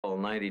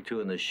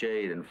92 in the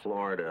Shade in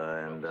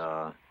Florida,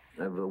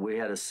 and we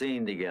had a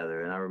scene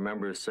together, and I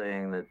remember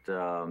saying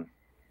that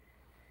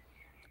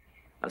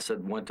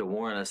went to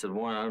Warren. I said,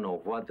 Warren, I don't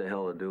know what the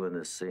hell to do in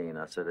this scene.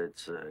 I said,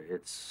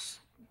 it's,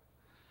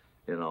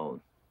 you know,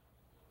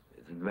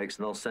 it makes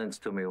no sense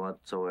to me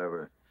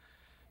whatsoever.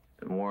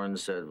 And Warren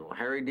said, well,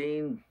 Harry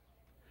Dean,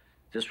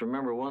 just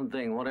remember one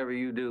thing: whatever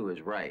you do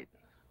is right.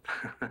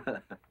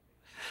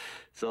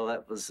 So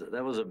that was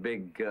a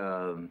big,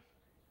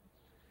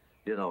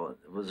 you know,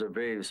 it was a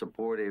very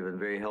supportive and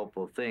very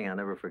helpful thing. I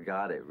never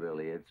forgot it,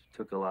 really. It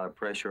took a lot of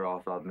pressure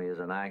off of me as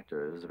an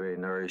actor. It was a very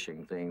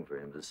nourishing thing for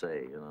him to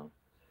say, you know.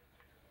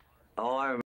 Oh, I remember.